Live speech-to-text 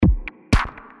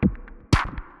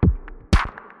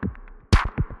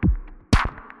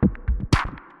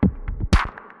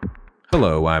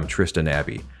Hello, I'm Tristan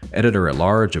Abbey,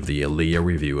 editor-at-large of the Alea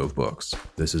Review of Books.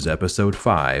 This is episode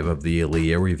 5 of the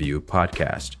Alea Review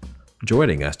podcast.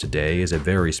 Joining us today is a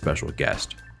very special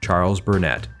guest, Charles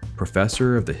Burnett,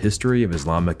 professor of the History of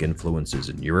Islamic Influences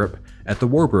in Europe at the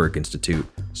Warburg Institute,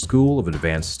 School of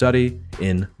Advanced Study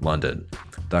in London.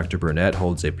 Dr. Burnett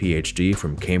holds a PhD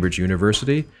from Cambridge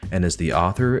University and is the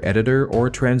author, editor, or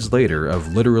translator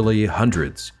of literally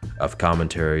hundreds of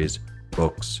commentaries,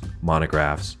 books,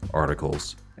 monographs,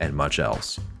 articles, and much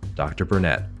else. Dr.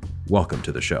 Burnett, welcome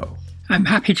to the show. I'm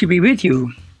happy to be with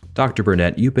you. Dr.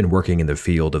 Burnett, you've been working in the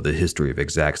field of the history of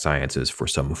exact sciences for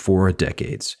some 4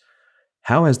 decades.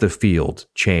 How has the field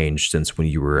changed since when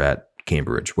you were at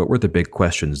Cambridge? What were the big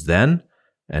questions then,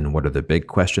 and what are the big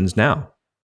questions now?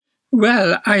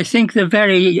 Well, I think the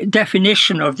very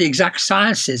definition of the exact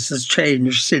sciences has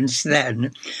changed since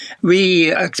then.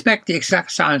 We expect the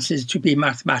exact sciences to be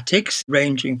mathematics,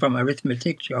 ranging from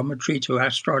arithmetic, geometry to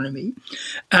astronomy,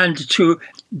 and to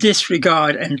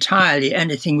disregard entirely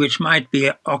anything which might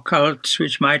be occult,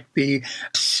 which might be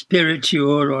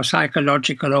spiritual or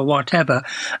psychological or whatever.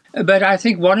 But I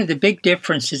think one of the big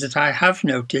differences that I have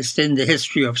noticed in the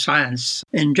history of science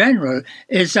in general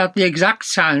is that the exact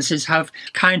sciences have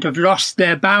kind of lost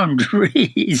their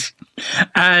boundaries.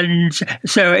 And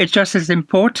so it's just as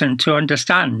important to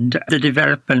understand the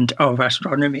development of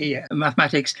astronomy,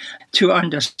 mathematics, to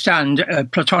understand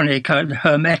Platonic and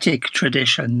Hermetic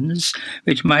traditions,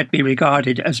 which might be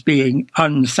regarded as being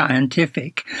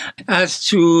unscientific, as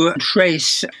to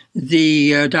trace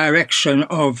the direction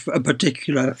of a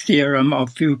particular theorem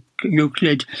of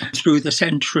Euclid through the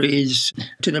centuries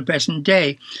to the present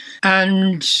day.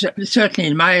 And certainly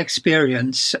in my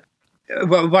experience,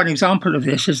 well, one example of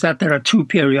this is that there are 2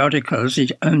 periodicals,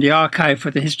 the Archive for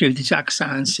the History of the Exact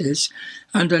Sciences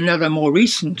and another more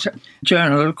recent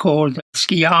journal called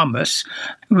Sciamus,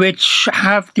 which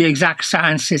have the exact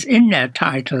sciences in their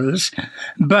titles,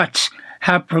 but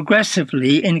have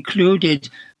progressively included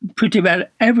pretty well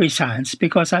every science,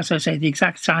 because, as I say, the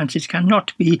exact sciences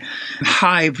cannot be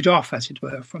hived off, as it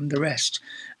were, from the rest.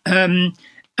 And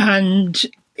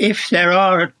if there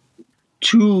are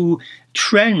 2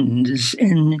 trends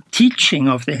in teaching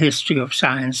of the history of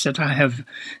science that I have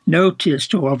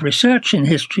noticed, or of research in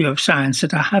history of science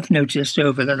that I have noticed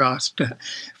over the last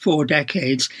 4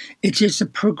 decades, it is a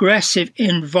progressive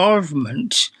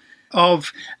involvement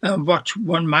of what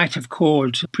one might have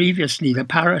called previously the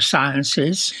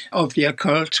parasciences, of the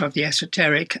occult, of the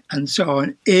esoteric, and so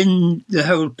on, in the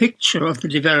whole picture of the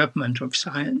development of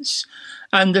science.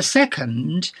 And the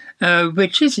second,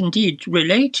 which is indeed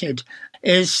related,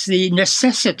 is the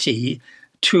necessity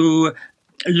to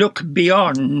look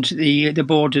beyond the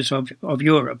borders of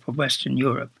Europe, of Western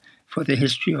Europe, for the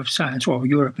history of science, or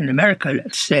Europe and America,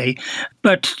 let's say,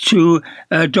 but to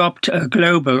adopt a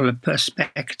global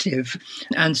perspective.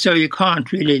 And so you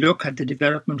can't really look at the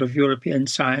development of European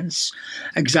science,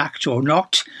 exact or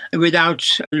not, without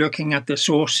looking at the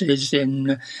sources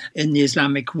in the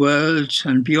Islamic world,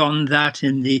 and beyond that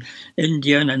in the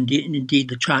Indian and indeed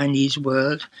the Chinese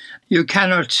world. You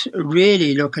cannot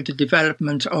really look at the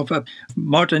development of a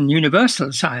modern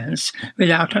universal science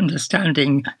without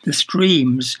understanding the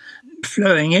streams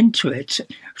flowing into it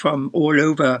from all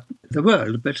over the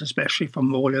world, but especially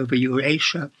from all over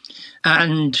Eurasia.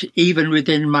 And even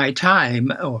within my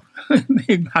time, or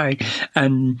in my,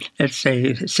 let's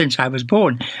say, since I was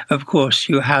born, of course,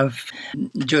 you have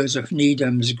Joseph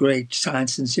Needham's great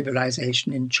Science and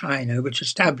Civilization in China, which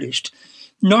established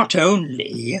not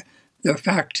only the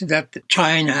fact that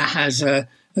China has a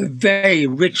very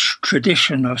rich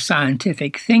tradition of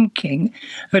scientific thinking,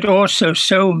 but also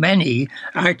so many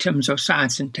items of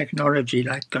science and technology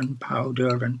like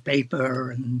gunpowder and paper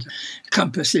and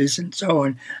compasses and so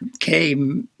on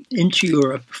came into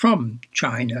Europe from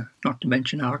China, not to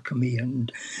mention alchemy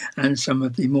and some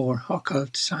of the more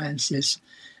occult sciences.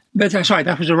 But sorry,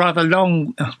 that was a rather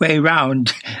long way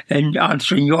round in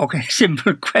answering your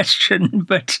simple question.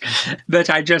 But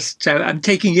I just, I'm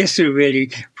taking issue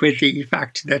really with the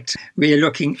fact that we are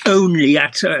looking only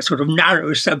at a sort of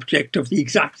narrow subject of the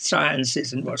exact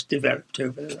sciences and what's developed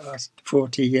over the last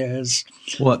 40 years.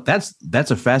 Well, that's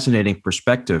a fascinating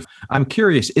perspective. I'm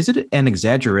curious, is it an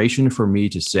exaggeration for me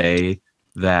to say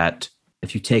that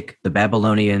if you take the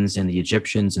Babylonians and the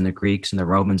Egyptians and the Greeks and the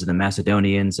Romans and the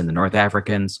Macedonians and the North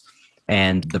Africans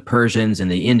and the Persians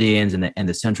and the Indians and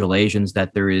the Central Asians,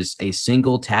 that there is a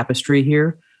single tapestry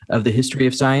here of the history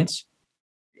of science?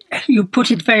 You put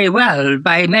it very well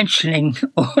by mentioning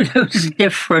all those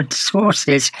different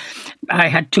sources. I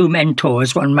had 2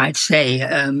 mentors, one might say,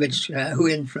 who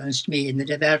influenced me in the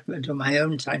development of my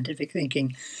own scientific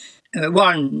thinking.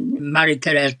 One,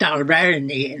 Marie-Thérèse d'Albert,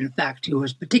 in fact, who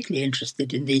was particularly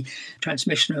interested in the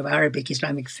transmission of Arabic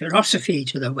Islamic philosophy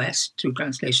to the West through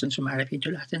translations from Arabic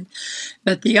into Latin.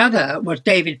 But the other was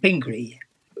David Pingree,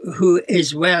 who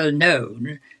is well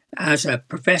known as a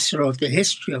professor of the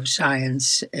history of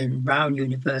science in Brown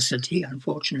University.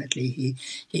 Unfortunately,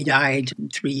 he died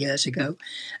 3 years ago.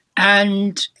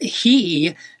 And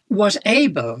he was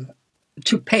able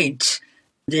to paint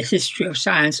the history of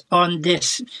science on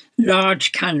this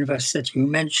large canvas that you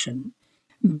mentioned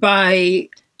by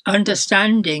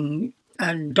understanding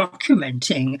and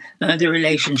documenting the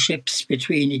relationships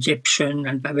between Egyptian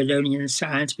and Babylonian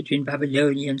science, between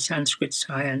Babylonian Sanskrit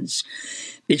science,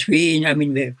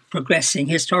 we're progressing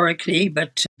historically,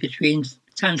 but between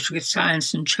Sanskrit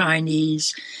science and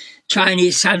Chinese,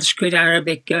 Sanskrit,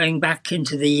 Arabic, going back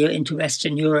into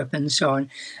Western Europe and so on.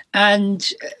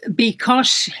 And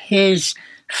because his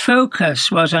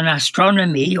focus was on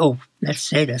astronomy, or let's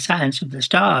say the science of the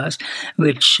stars,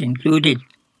 which included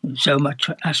so much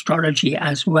astrology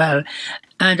as well.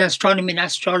 And astronomy and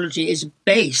astrology is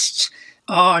based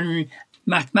on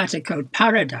mathematical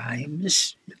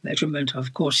paradigms, measurement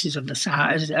of courses of the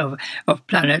size of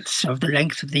planets, of the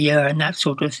length of the year and that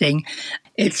sort of thing.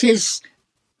 It is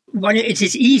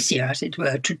easier, as it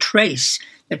were, to trace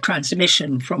the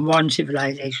transmission from one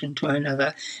civilization to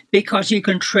another because you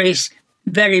can trace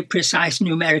very precise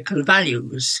numerical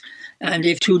values. And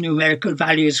if two numerical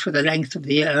values for the length of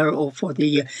the year or for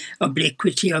the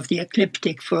obliquity of the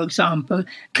ecliptic, for example,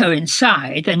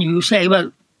 coincide, and you say,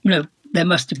 well, there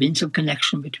must have been some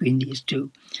connection between these two.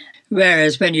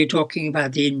 Whereas when you're talking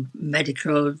about the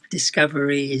medical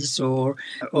discoveries or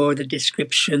the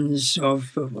descriptions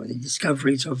of or the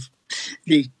discoveries of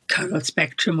the color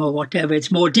spectrum or whatever,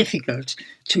 it's more difficult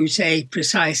to say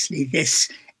precisely this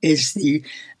is the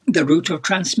route of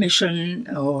transmission,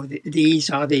 or these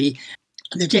are the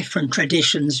different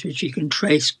traditions which you can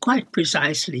trace quite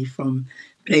precisely from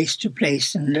place to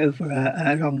place and over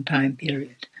a long time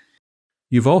period.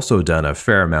 You've also done a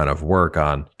fair amount of work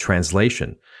on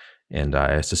translation, and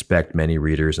I suspect many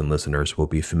readers and listeners will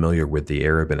be familiar with the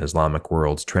Arab and Islamic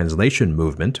world's translation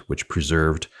movement, which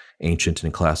preserved ancient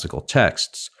and classical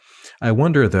texts. I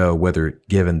wonder, though, whether,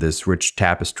 given this rich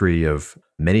tapestry of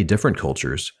many different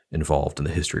cultures involved in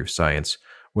the history of science,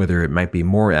 whether it might be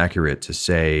more accurate to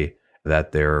say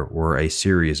that there were a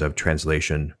series of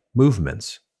translation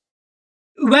movements.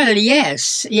 Well,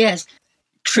 yes.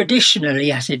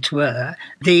 Traditionally, as it were,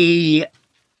 the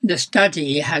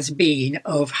study has been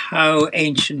of how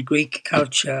ancient Greek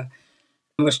culture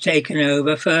was taken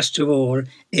over, first of all,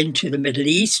 into the Middle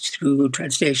East through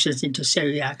translations into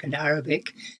Syriac and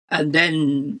Arabic, and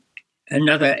then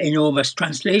another enormous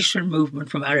translation movement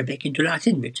from Arabic into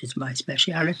Latin, which is my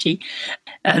speciality,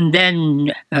 and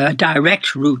then a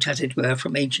direct route, as it were,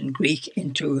 from ancient Greek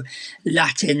into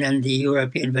Latin and the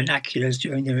European vernaculars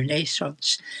during the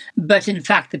Renaissance. But in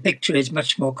fact, the picture is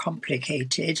much more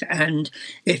complicated, and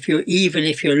if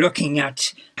you're looking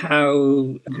at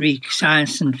how Greek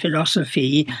science and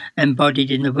philosophy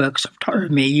embodied in the works of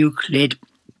Ptolemy, Euclid,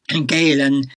 and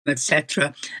Galen,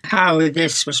 etc., how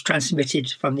this was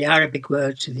transmitted from the Arabic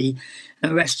world to the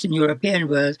Western European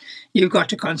world, you've got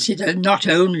to consider not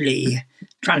only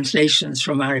translations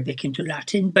from Arabic into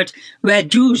Latin, but where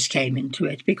Jews came into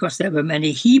it, because there were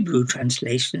many Hebrew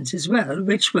translations as well,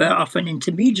 which were often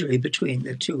intermediary between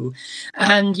the two.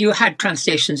 And you had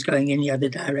translations going in the other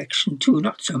direction too,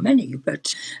 not so many,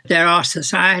 but there are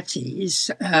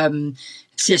societies,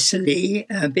 Sicily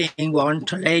being one,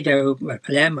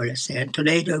 Palermo, let's say, and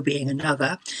Toledo being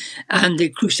another, and the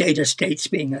Crusader states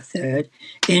being a third,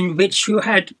 in which you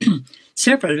had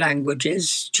several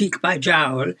languages, cheek by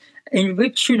jowl, in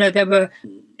which, there were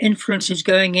influences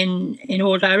going in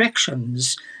all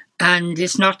directions. And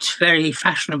it's not very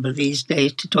fashionable these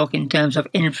days to talk in terms of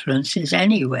influences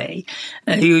anyway.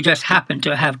 You just happen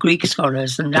to have Greek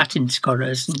scholars and Latin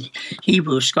scholars and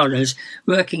Hebrew scholars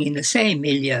working in the same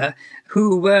milieu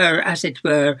who were, as it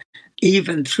were,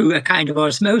 even through a kind of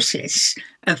osmosis,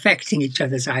 affecting each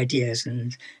other's ideas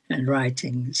and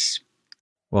writings.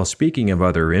 Well, speaking of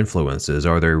other influences,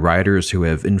 are there writers who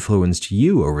have influenced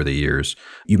you over the years?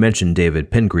 You mentioned David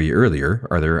Pingree earlier.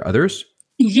 Are there others?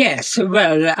 Yes,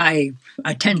 well, I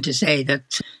tend to say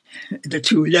that the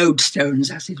two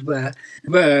lodestones, as it were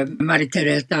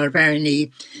Marie-Thérèse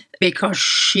d'Albert, because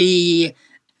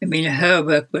her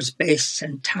work was based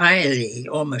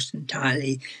almost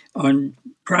entirely, on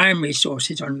primary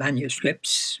sources, on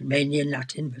manuscripts, mainly in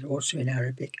Latin, but also in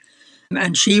Arabic.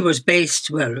 And she was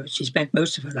based, she spent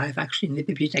most of her life actually in the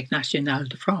Bibliothèque Nationale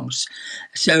de France.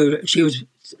 So she was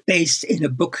based in a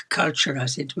book culture,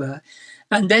 as it were.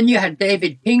 And then you had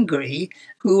David Pingree,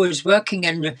 who was working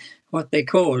in what they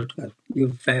called, well, you're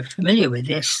very familiar with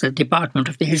this, the Department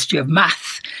of the History of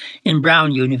Math in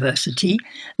Brown University,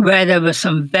 where there were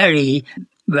some very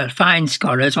fine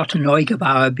scholars, Otto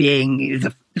Neugebauer being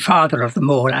the father of them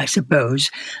all, I suppose,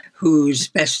 who's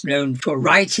best known for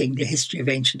writing the history of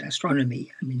ancient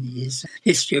astronomy. I mean, his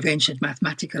History of Ancient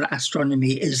Mathematical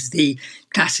Astronomy is the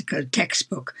classical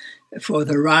textbook for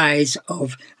the rise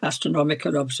of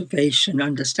astronomical observation,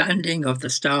 understanding of the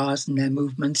stars and their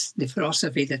movements, the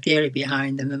philosophy, the theory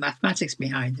behind them, the mathematics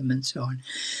behind them, and so on.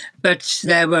 But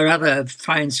there were other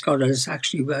fine scholars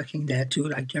actually working there too,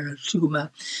 like Gerald Schumer,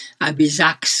 Abi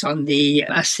Sachs on the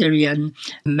Assyrian,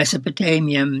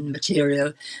 Mesopotamian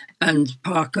material, and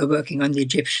Parker working on the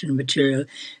Egyptian material.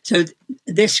 So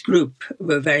this group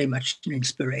were very much an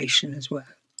inspiration as well.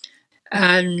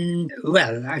 And,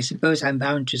 well, I suppose I'm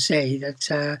bound to say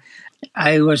that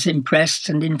I was impressed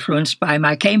and influenced by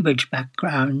my Cambridge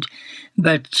background.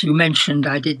 But you mentioned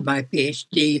I did my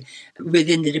PhD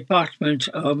within the Department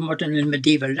of Modern and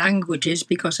Medieval Languages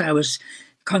because I was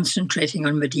concentrating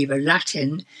on medieval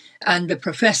Latin. And the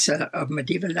professor of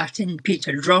medieval Latin,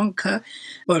 Peter Dronke,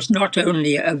 was not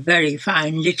only a very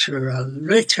fine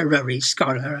literary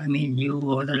scholar, I mean, knew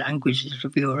all the languages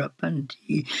of Europe, and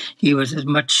he was as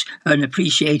much an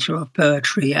appreciator of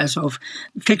poetry as of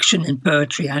fiction in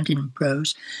poetry and in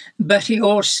prose, but he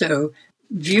also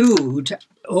viewed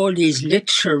all these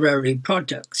literary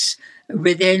products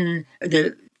within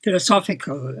the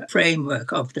philosophical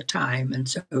framework of the time. And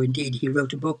so indeed he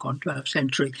wrote a book on 12th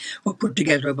century, or put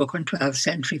together a book on 12th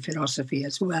century philosophy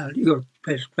as well,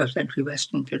 12th century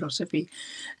Western philosophy.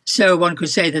 So one could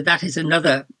say that that is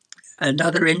another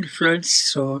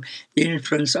influence, or the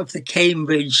influence of the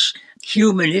Cambridge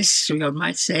humanists, one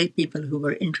might say, people who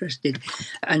were interested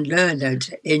and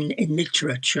learned in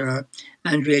literature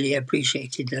and really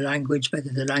appreciated the language, whether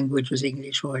the language was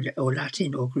English or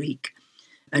Latin or Greek,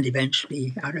 and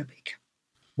eventually Arabic.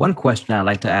 One question I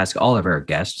like to ask all of our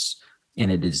guests,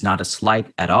 and it is not a slight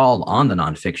at all on the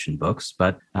nonfiction books,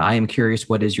 but I am curious,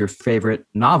 what is your favorite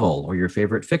novel or your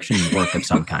favorite fiction work of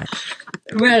some kind?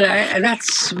 Well,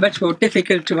 that's much more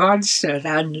difficult to answer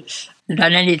than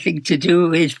anything to do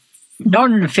with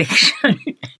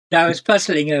nonfiction. I was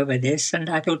puzzling over this, and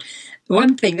I thought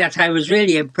one thing that I was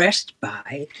really impressed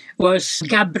by was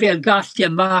Gabriel Garcia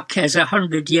Marquez'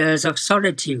 100 Years of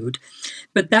Solitude.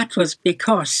 But that was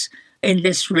because in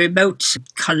this remote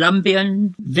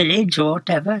Colombian village or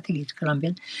whatever, I think it's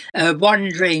Colombian, a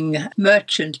wandering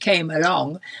merchant came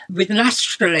along with an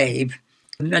astrolabe,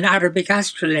 an Arabic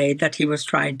astrolabe that he was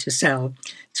trying to sell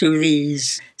to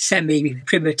these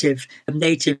semi-primitive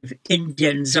native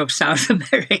Indians of South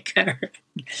America.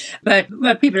 But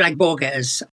people like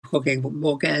Jorge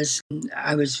Borges,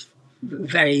 I was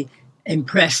very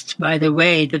impressed by the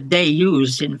way that they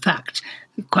used, in fact,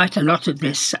 quite a lot of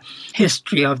this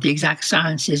history of the exact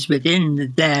sciences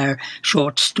within their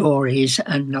short stories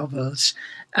and novels.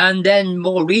 And then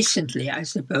more recently, I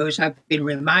suppose, I've been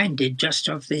reminded just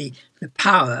of the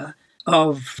power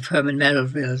of Herman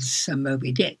Melville's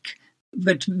Moby Dick.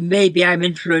 But maybe I'm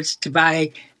influenced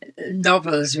by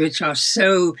novels which are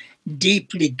so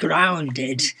deeply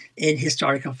grounded in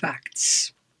historical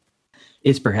facts.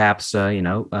 It's perhaps,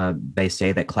 they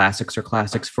say that classics are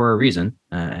classics for a reason,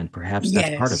 and perhaps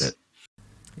that's part of it.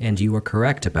 And you are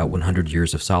correct about 100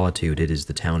 Years of Solitude. It is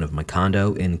the town of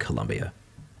Macondo in Colombia.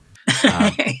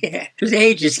 It was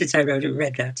ages since I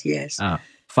read that, yes.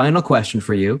 Final question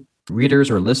for you.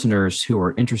 Readers or listeners who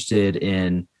are interested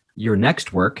in your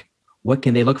next work, what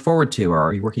can they look forward to?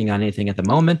 Are you working on anything at the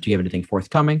moment? Do you have anything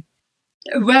forthcoming?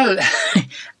 Well,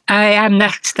 I am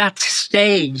at that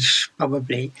stage,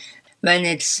 probably, when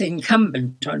it's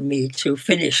incumbent on me to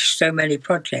finish so many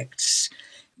projects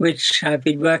which I've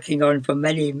been working on for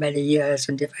many, many years,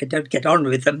 and if I don't get on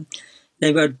with them,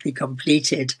 they won't be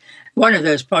completed. One of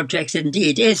those projects,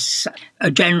 indeed, is a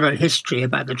general history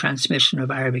about the transmission of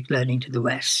Arabic learning to the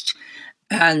West.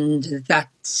 And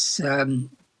that's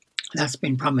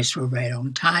been promised for a very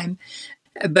long time.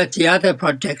 But the other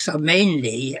projects are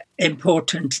mainly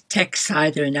important texts,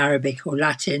 either in Arabic or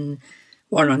Latin,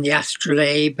 one on the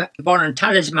astrolabe, one on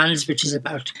talismans, which is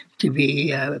about to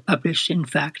be published, in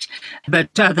fact,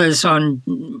 but others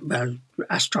on,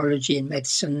 astrology and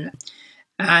medicine.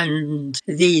 And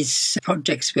these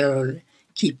projects will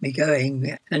keep me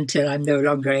going until I'm no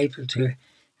longer able to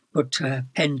put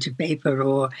pen to paper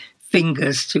or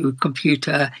fingers to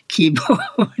computer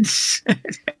keyboards.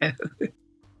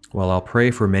 Well, I'll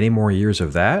pray for many more years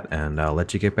of that, and I'll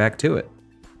let you get back to it.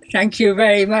 Thank you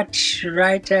very much,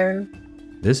 Righto.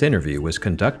 This interview was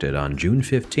conducted on June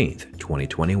 15th,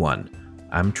 2021.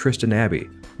 I'm Tristan Abbey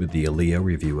with the Alea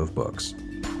Review of Books.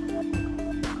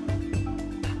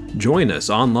 Join us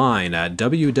online at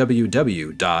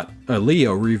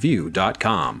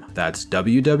www.aleoreview.com. That's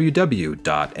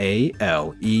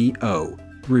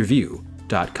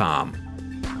www.aleoreview.com.